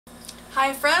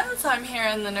Hi friends, I'm here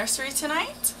in the nursery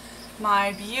tonight.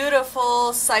 My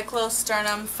beautiful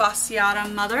Cyclosternum fasciata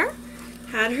mother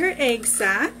had her egg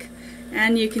sac,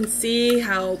 and you can see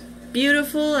how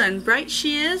beautiful and bright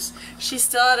she is. She's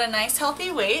still at a nice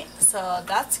healthy weight, so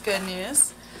that's good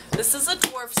news. This is a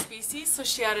dwarf species, so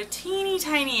she had a teeny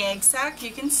tiny egg sac,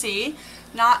 you can see.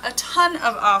 Not a ton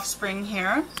of offspring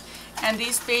here. And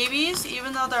these babies,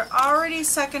 even though they're already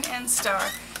second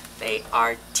instar, they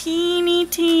are teeny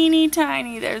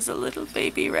tiny. There's a little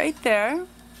baby right there.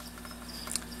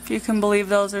 If you can believe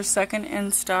those are second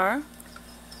instar.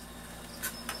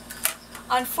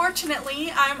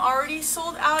 Unfortunately, I'm already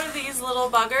sold out of these little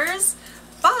buggers,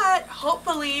 but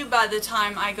hopefully by the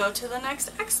time I go to the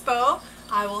next expo,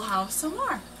 I will have some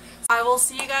more. I will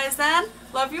see you guys then.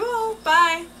 Love you all.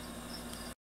 Bye.